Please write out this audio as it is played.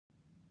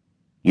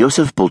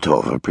Yosef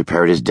Bultova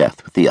prepared his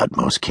death with the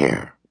utmost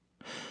care.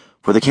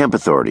 For the camp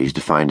authorities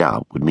to find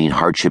out would mean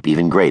hardship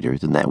even greater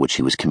than that which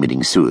he was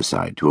committing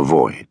suicide to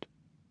avoid.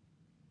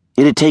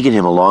 It had taken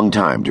him a long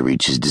time to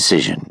reach his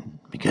decision,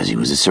 because he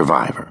was a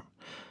survivor.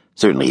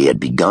 Certainly he had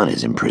begun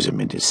his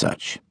imprisonment as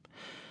such.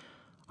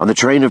 On the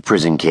train of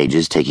prison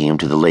cages taking him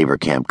to the labor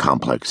camp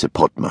complex at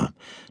Potma,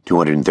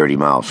 230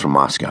 miles from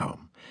Moscow,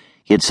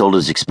 he had sold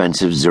his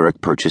expensive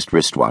Zurich-purchased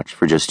wristwatch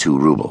for just 2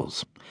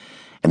 rubles.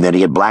 And then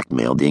he had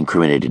blackmailed the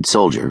incriminated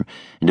soldier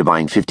into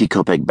buying 50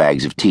 kopeck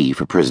bags of tea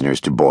for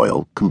prisoners to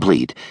boil,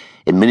 complete,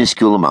 in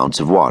minuscule amounts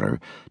of water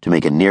to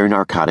make a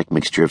near-narcotic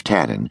mixture of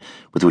tannin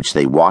with which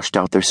they washed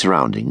out their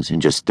surroundings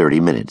in just 30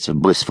 minutes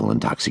of blissful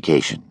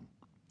intoxication.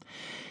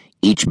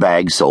 Each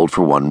bag sold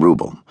for 1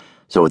 ruble,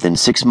 so within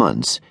 6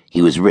 months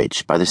he was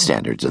rich by the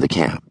standards of the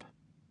camp.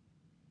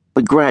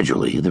 But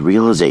gradually the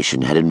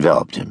realization had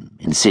enveloped him,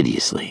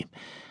 insidiously,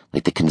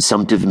 like the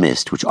consumptive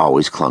mist which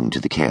always clung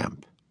to the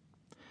camp.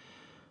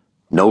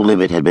 No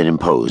limit had been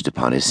imposed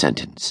upon his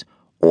sentence,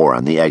 or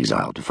on the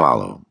exile to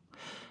follow,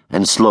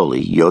 and slowly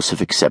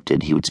Yosef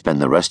accepted he would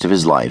spend the rest of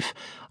his life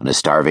on a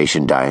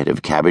starvation diet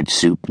of cabbage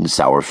soup and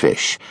sour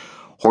fish,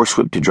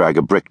 horsewhipped to drag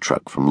a brick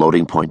truck from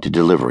loading point to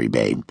delivery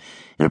bay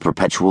in a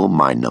perpetual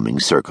mind-numbing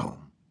circle.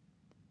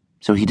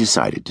 So he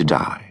decided to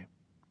die.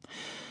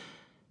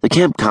 The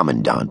camp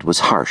commandant was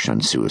harsh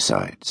on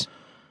suicides.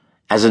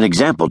 As an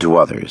example to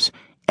others,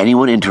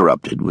 anyone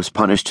interrupted was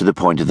punished to the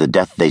point of the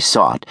death they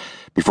sought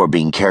before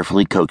being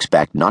carefully coaxed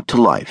back not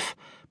to life,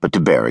 but to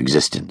bare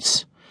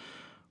existence.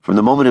 From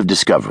the moment of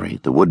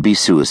discovery, the would-be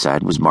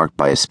suicide was marked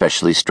by a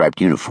specially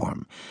striped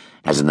uniform,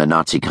 as in the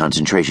Nazi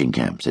concentration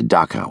camps at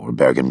Dachau or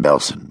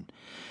Bergen-Belsen,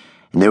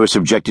 and they were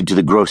subjected to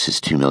the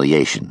grossest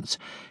humiliations,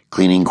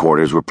 cleaning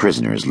quarters where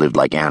prisoners lived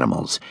like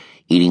animals,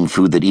 eating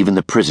food that even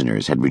the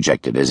prisoners had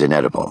rejected as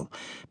inedible,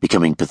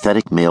 becoming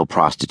pathetic male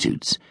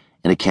prostitutes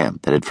in a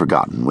camp that had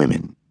forgotten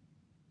women.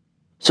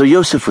 So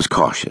Yosef was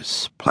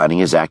cautious, planning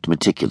his act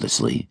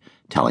meticulously,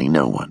 telling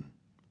no one.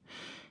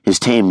 His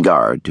tame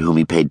guard, to whom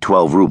he paid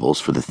 12 rubles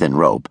for the thin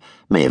rope,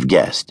 may have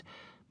guessed,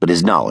 but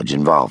his knowledge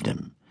involved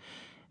him.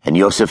 And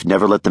Yosef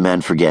never let the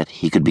man forget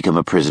he could become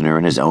a prisoner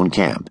in his own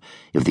camp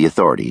if the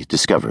authorities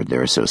discovered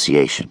their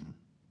association.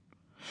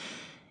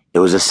 It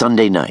was a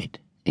Sunday night,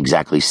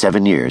 exactly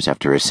 7 years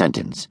after his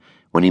sentence,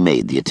 when he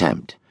made the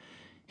attempt.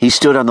 He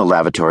stood on the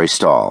lavatory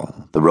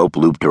stall, the rope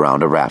looped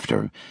around a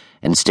rafter,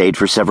 and stayed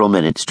for several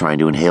minutes trying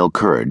to inhale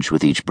courage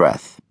with each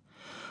breath.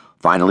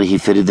 Finally he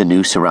fitted the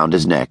noose around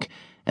his neck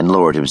and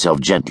lowered himself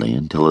gently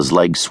until his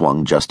legs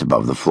swung just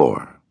above the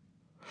floor.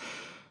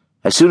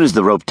 As soon as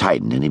the rope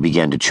tightened and he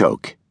began to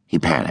choke, he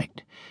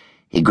panicked.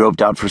 He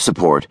groped out for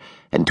support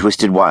and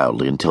twisted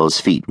wildly until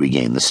his feet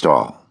regained the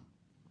stall.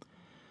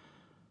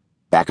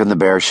 Back on the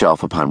bare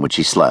shelf upon which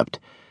he slept,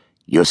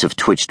 Yosef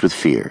twitched with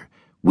fear,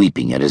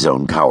 weeping at his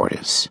own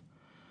cowardice.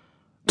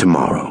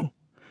 Tomorrow.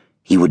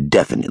 He would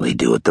definitely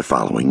do it the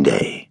following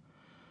day.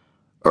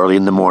 Early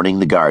in the morning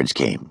the guards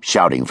came,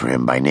 shouting for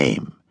him by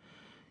name.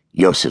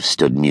 Yosef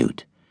stood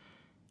mute.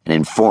 An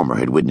informer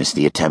had witnessed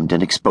the attempt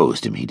and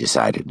exposed him, he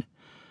decided.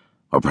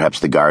 Or perhaps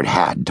the guard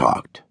had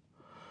talked.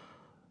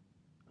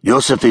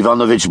 "Yosef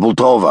Ivanovich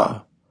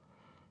Bultova."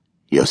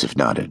 Yosef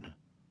nodded.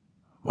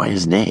 Why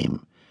his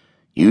name?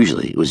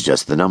 Usually it was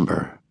just the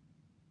number.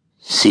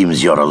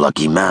 "Seems you're a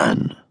lucky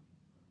man."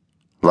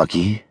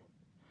 Lucky?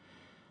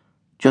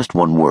 Just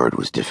one word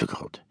was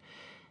difficult.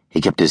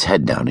 He kept his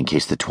head down in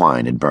case the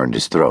twine had burned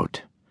his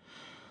throat.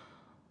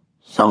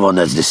 "Someone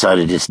has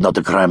decided it's not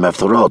a crime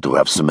after all to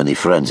have so many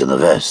friends in the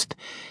West.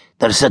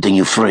 They're setting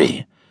you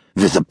free,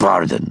 with a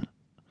pardon."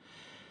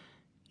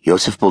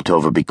 Yosef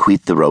Bultova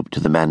bequeathed the rope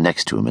to the man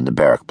next to him in the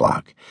barrack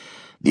block,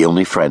 the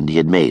only friend he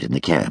had made in the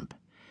camp.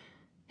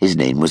 His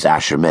name was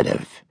Asher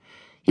Medev.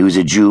 He was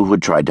a Jew who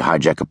had tried to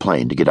hijack a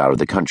plane to get out of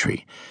the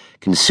country,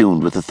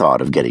 consumed with the thought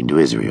of getting to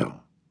Israel.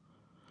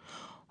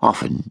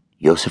 Often,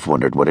 Yosef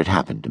wondered what had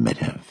happened to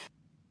Medev.